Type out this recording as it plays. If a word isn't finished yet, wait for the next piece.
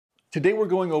Today we're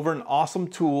going over an awesome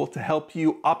tool to help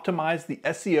you optimize the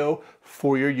SEO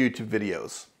for your YouTube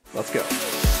videos. Let's go.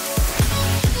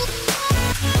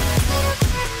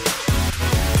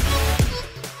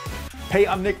 Hey,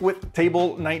 I'm Nick with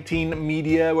Table 19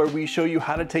 Media, where we show you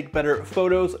how to take better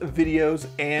photos, videos,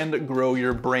 and grow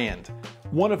your brand.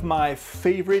 One of my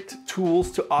favorite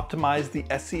tools to optimize the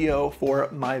SEO for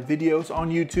my videos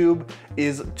on YouTube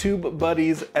is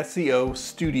TubeBuddy's SEO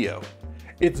Studio.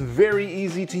 It's very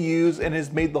easy to use and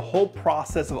has made the whole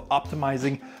process of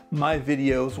optimizing my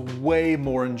videos way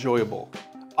more enjoyable.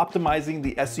 Optimizing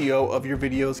the SEO of your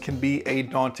videos can be a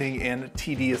daunting and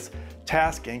tedious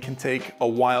task and can take a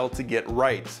while to get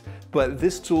right. But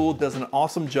this tool does an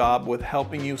awesome job with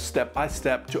helping you step by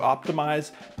step to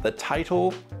optimize the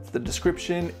title, the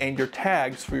description, and your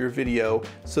tags for your video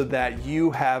so that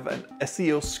you have an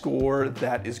SEO score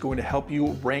that is going to help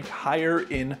you rank higher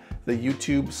in the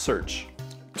YouTube search.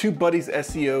 TubeBuddy's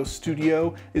SEO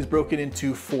Studio is broken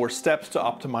into 4 steps to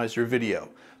optimize your video.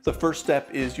 The first step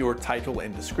is your title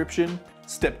and description.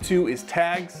 Step 2 is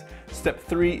tags. Step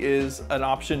 3 is an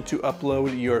option to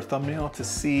upload your thumbnail to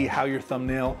see how your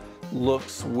thumbnail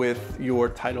looks with your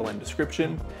title and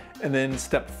description. And then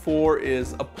step 4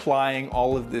 is applying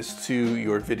all of this to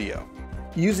your video.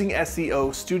 Using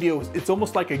SEO Studio, it's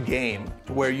almost like a game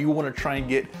where you want to try and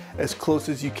get as close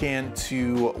as you can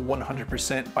to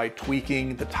 100% by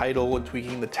tweaking the title and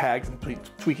tweaking the tags and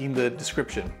tweaking the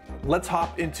description. Let's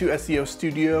hop into SEO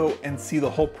Studio and see the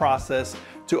whole process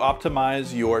to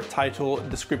optimize your title,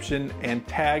 description, and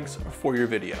tags for your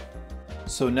video.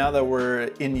 So now that we're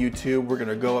in YouTube, we're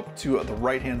gonna go up to the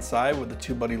right-hand side with the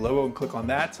TubeBuddy logo and click on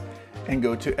that and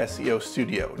go to SEO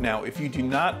Studio. Now, if you do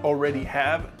not already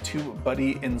have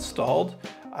TubeBuddy installed,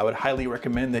 I would highly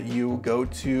recommend that you go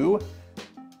to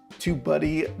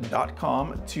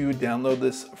TubeBuddy.com to download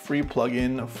this free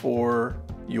plugin for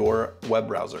your web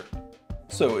browser.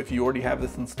 So if you already have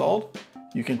this installed,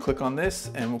 you can click on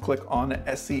this and we'll click on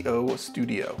SEO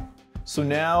Studio. So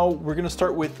now we're gonna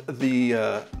start with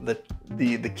the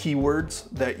keywords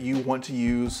that you want to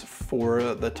use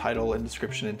for the title and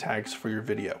description and tags for your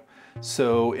video.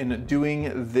 So in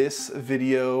doing this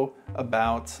video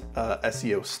about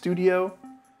SEO Studio,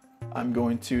 I'm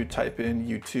going to type in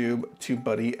YouTube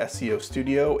TubeBuddy SEO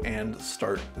Studio and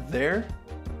start there.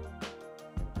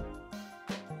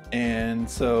 And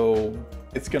so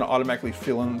it's going to automatically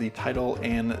fill in the title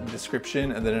and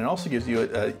description, and then it also gives you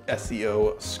a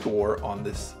SEO score on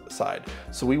this side.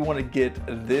 So we want to get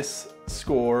this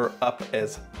score up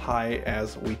as high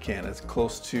as we can, as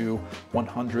close to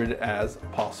 100 as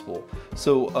possible.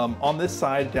 So on this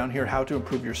side down here, how to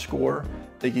improve your score,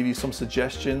 they give you some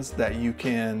suggestions that you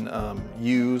can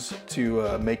use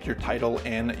to make your title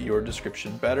and your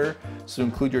description better. So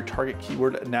include your target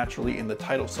keyword naturally in the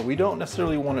title. So we don't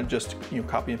necessarily want to just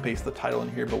copy and paste the title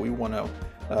in here, but we want to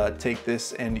take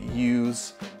this and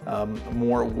use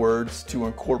more words to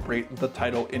incorporate the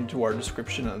title into our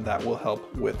description, and that will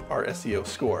help with our SEO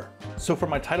score. So for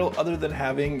my title, other than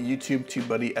having YouTube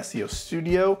TubeBuddy SEO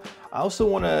Studio, I also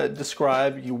want to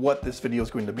describe what this video is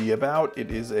going to be about.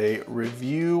 It is a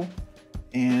review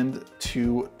and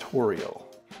tutorial.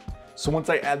 So once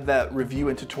I add that review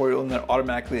and tutorial, and then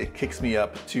automatically it kicks me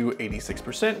up to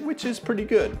 86%, which is pretty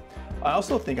good. I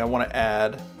also think I want to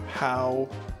add how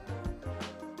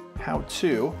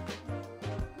to.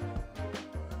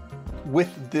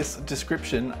 With this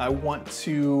description, I want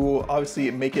to obviously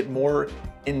make it more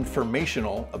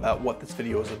informational about what this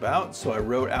video is about. So I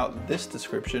wrote out this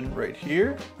description right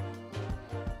here.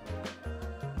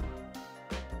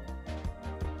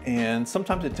 And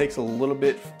sometimes it takes a little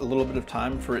bit of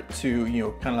time for it to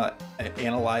kind of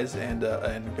analyze and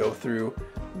go through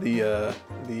the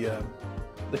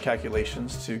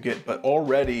calculations to get, but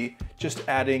already just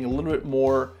adding a little bit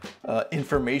more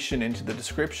information into the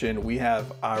description, we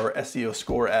have our SEO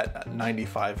score at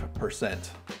 95%.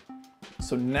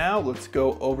 So now let's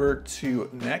go over to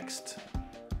next.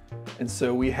 And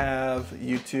so we have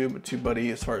YouTube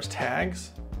TubeBuddy as far as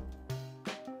tags.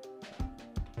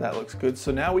 That looks good.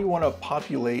 So now we want to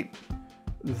populate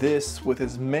this with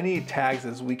as many tags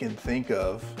as we can think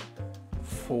of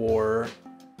for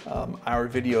our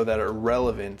video that are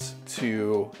relevant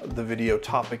to the video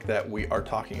topic that we are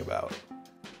talking about.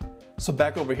 So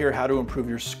back over here, how to improve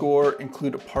your score,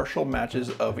 include partial matches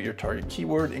of your target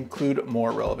keyword, include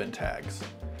more relevant tags.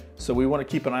 So we want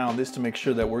to keep an eye on this to make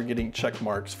sure that we're getting check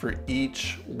marks for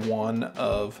each one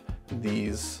of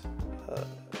these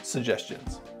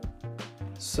suggestions.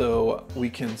 So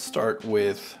we can start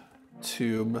with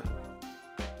TubeBuddy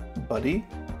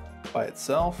by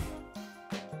itself.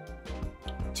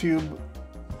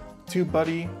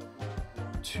 TubeBuddy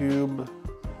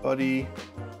TubeBuddy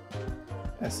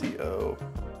SEO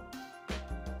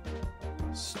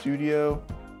Studio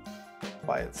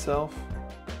by itself.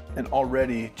 And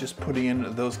already just putting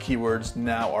in those keywords,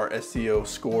 now our SEO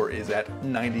score is at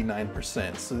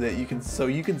 99%. So that you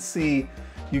can see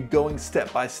you going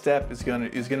step by step is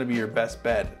gonna be your best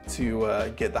bet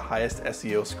to get the highest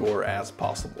SEO score as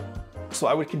possible. So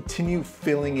I would continue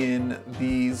filling in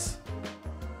these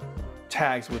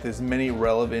tags with as many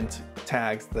relevant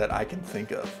tags that I can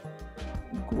think of.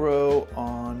 Grow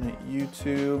on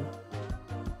YouTube.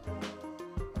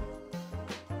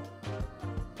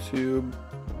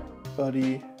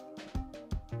 TubeBuddy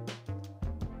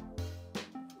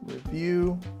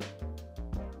review.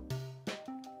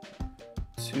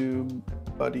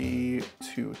 TubeBuddy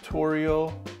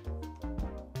tutorial.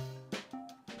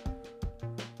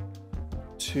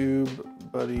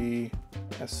 TubeBuddy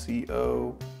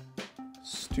SEO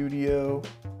Studio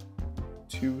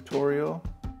tutorial.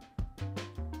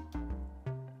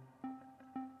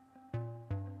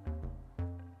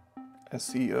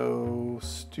 SEO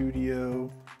Studio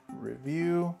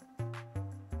review.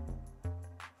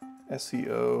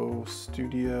 SEO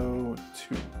Studio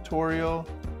tutorial.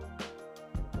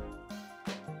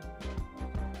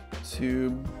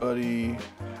 TubeBuddy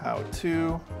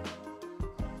how-to.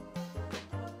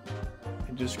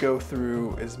 And just go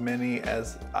through as many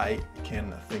as I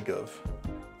can think of.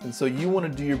 And so you want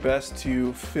to do your best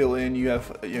to fill in. You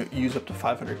use up to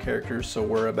 500 characters, so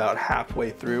we're about halfway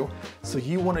through. So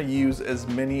you want to use as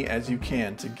many as you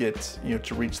can to get,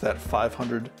 to reach that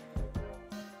 500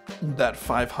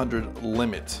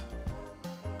 limit.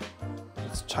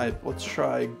 Let's try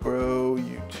grow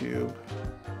YouTube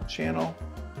channel.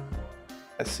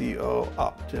 SEO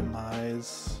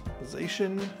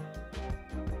optimization.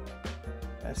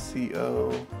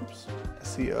 SEO.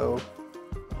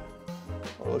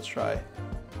 Or let's try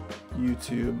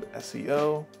YouTube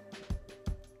SEO.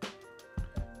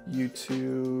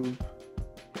 YouTube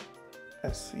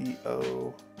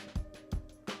SEO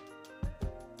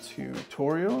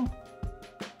tutorial.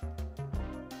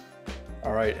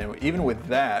 All right, and even with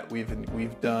that,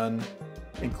 we've done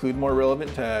include more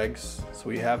relevant tags. So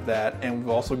we have that, and we've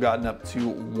also gotten up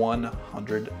to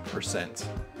 100%.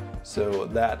 So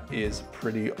that is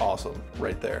pretty awesome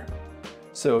right there.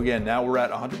 So again, now we're at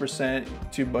 100%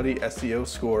 TubeBuddy SEO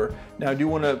score. Now I do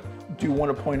want to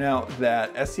point out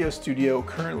that SEO Studio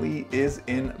currently is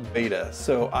in beta.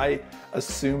 So I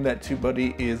assume that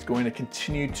TubeBuddy is going to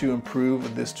continue to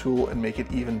improve this tool and make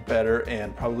it even better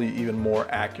and probably even more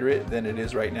accurate than it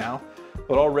is right now.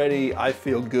 But already I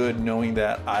feel good knowing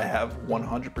that I have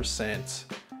 100%.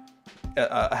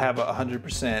 I have a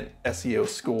 100% SEO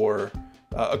score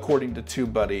according to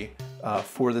TubeBuddy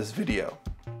for this video.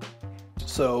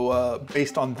 So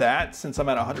based on that, since I'm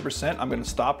at 100%, I'm going to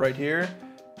stop right here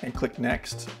and click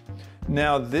next.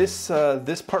 Now this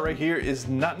part right here is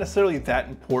not necessarily that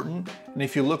important. And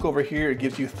if you look over here, it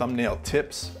gives you thumbnail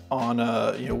tips on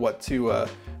what to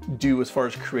do as far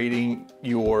as creating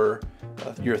your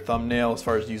thumbnail, as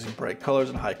far as using bright colors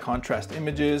and high contrast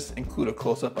images, include a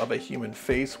close-up of a human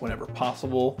face whenever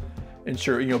possible.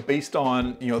 Ensure, based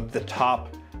on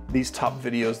these top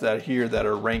videos that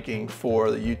are ranking for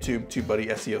the YouTube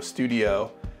TubeBuddy SEO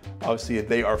Studio, obviously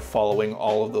they are following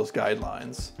all of those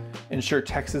guidelines. Ensure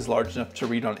text is large enough to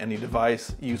read on any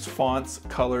device. Use fonts,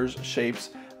 colors, shapes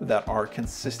that are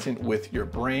consistent with your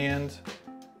brand.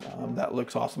 That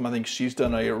looks awesome. I think she's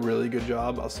done a really good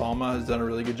job. Asalma has done a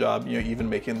really good job, even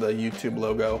making the YouTube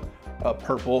logo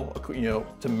purple,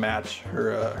 to match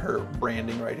her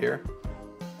branding right here.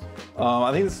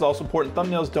 I think this is also important.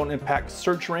 Thumbnails don't impact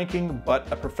search ranking,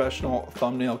 but a professional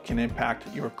thumbnail can impact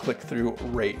your click-through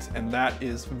rate. And that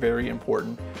is very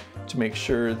important to make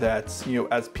sure that,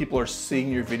 as people are seeing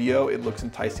your video, it looks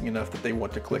enticing enough that they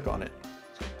want to click on it.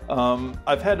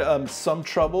 I've had some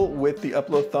trouble with the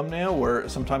upload thumbnail, where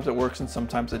sometimes it works and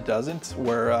sometimes it doesn't,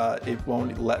 where it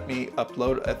won't let me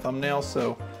upload a thumbnail.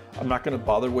 So I'm not going to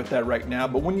bother with that right now.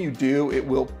 But when you do, it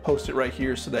will post it right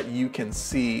here so that you can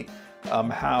see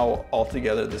how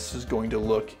altogether this is going to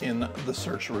look in the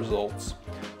search results.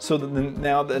 So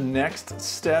now the next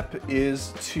step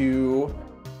is to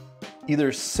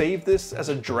either save this as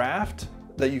a draft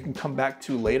that you can come back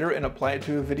to later and apply it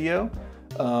to a video.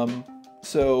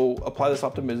 So apply this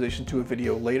optimization to a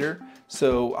video later.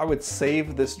 So I would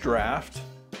save this draft,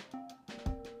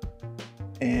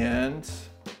 and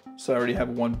so I already have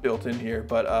one built in here,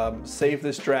 but save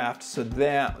this draft so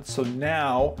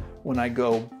now when I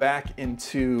go back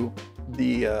into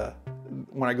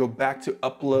when I go back to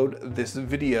upload this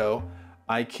video,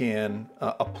 I can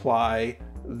apply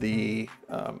the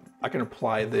I can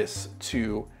apply this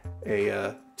to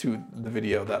the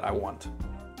video that I want.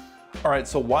 All right,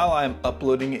 so while I'm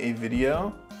uploading a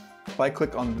video, if I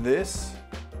click on this,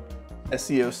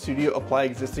 SEO Studio, apply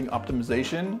existing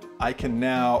optimization, I can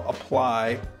now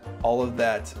apply all of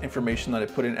that information that I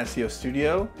put in SEO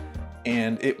Studio,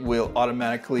 and it will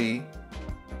automatically,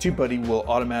 TubeBuddy will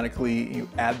automatically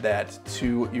add that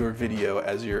to your video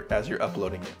as you're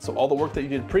uploading it. So all the work that you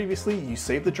did previously, you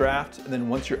save the draft, and then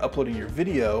once you're uploading your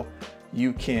video,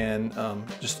 you can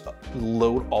just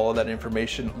load all of that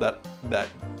information that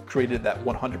created that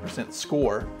 100%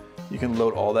 score. You can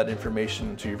load all that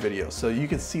information into your video. So you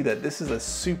can see that this is a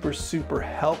super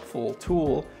helpful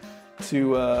tool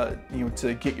to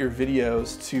to get your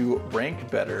videos to rank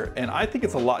better. And I think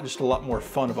it's just a lot more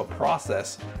fun of a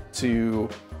process to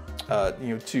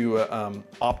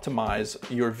optimize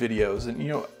your videos.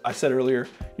 And I said earlier,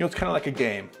 it's kind of like a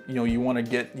game. You want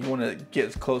to get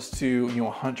as close to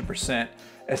 100%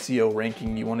 SEO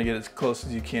ranking. You want to get as close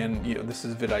as you can. This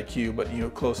is vidIQ, but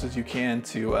close as you can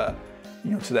to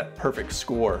to that perfect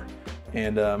score.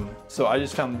 And so I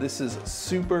just found this is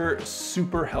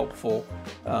super helpful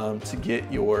to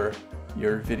get your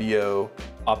video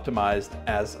optimized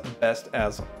as best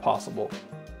as possible.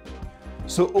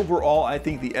 So overall, I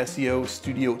think the SEO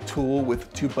Studio tool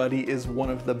with TubeBuddy is one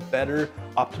of the better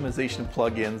optimization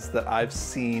plugins that I've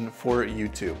seen for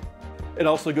YouTube. It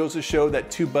also goes to show that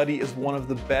TubeBuddy is one of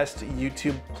the best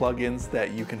YouTube plugins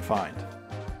that you can find.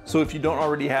 So if you don't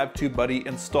already have TubeBuddy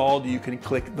installed, you can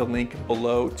click the link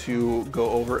below to go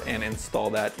over and install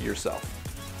that yourself.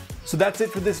 So that's it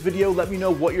for this video. Let me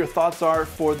know what your thoughts are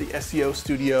for the SEO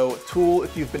Studio tool.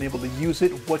 If you've been able to use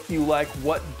it, what do you like?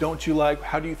 What don't you like?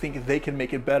 How do you think they can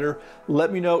make it better?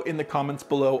 Let me know in the comments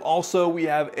below. Also, we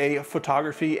have a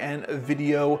photography and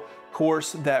video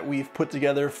course that we've put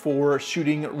together for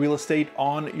shooting real estate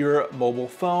on your mobile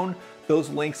phone. Those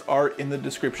links are in the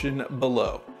description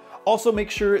below. Also, make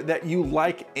sure that you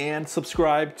like and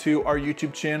subscribe to our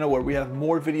YouTube channel, where we have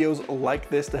more videos like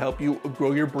this to help you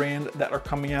grow your brand that are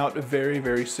coming out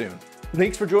very soon.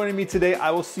 Thanks for joining me today. I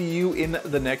will see you in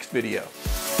the next video.